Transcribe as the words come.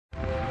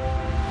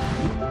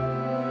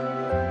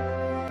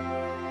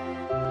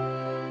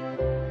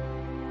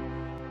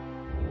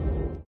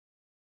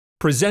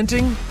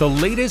Presenting the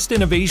latest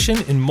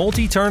innovation in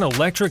multi-turn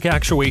electric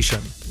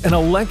actuation. An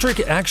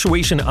electric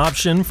actuation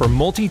option for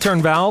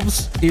multi-turn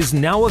valves is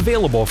now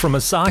available from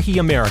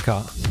Asahi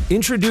America.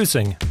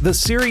 Introducing the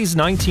Series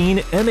 19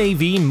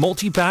 MAV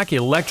MultiPack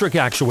electric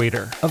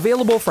actuator,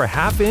 available for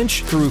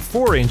half-inch through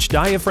 4-inch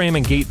diaphragm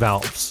and gate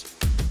valves.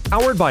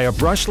 Powered by a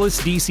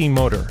brushless DC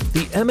motor,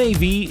 the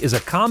MAV is a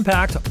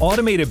compact,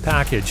 automated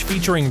package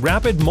featuring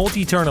rapid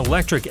multi-turn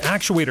electric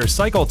actuator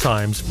cycle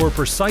times for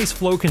precise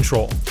flow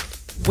control,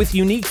 with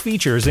unique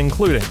features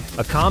including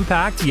a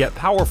compact yet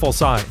powerful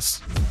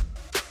size,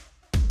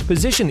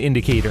 position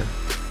indicator,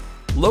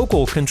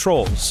 local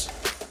controls,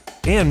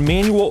 and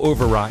manual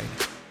override,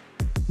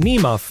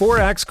 NEMA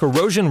 4X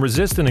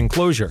corrosion-resistant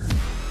enclosure,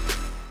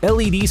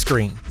 LED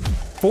screen,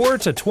 4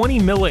 to 20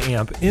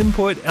 milliamp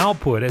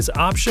input-output as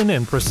option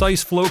and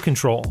precise flow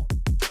control,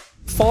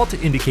 fault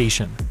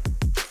indication,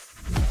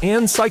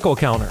 and cycle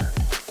counter.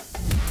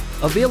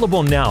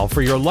 Available now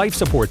for your life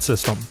support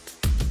system,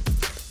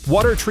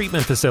 water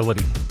treatment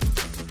facility,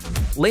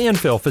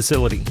 landfill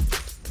facility,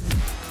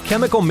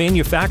 chemical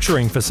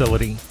manufacturing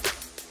facility,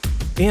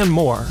 and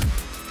more.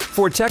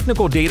 For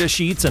technical data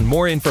sheets and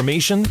more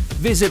information,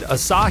 visit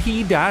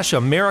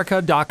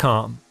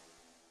asahi-america.com.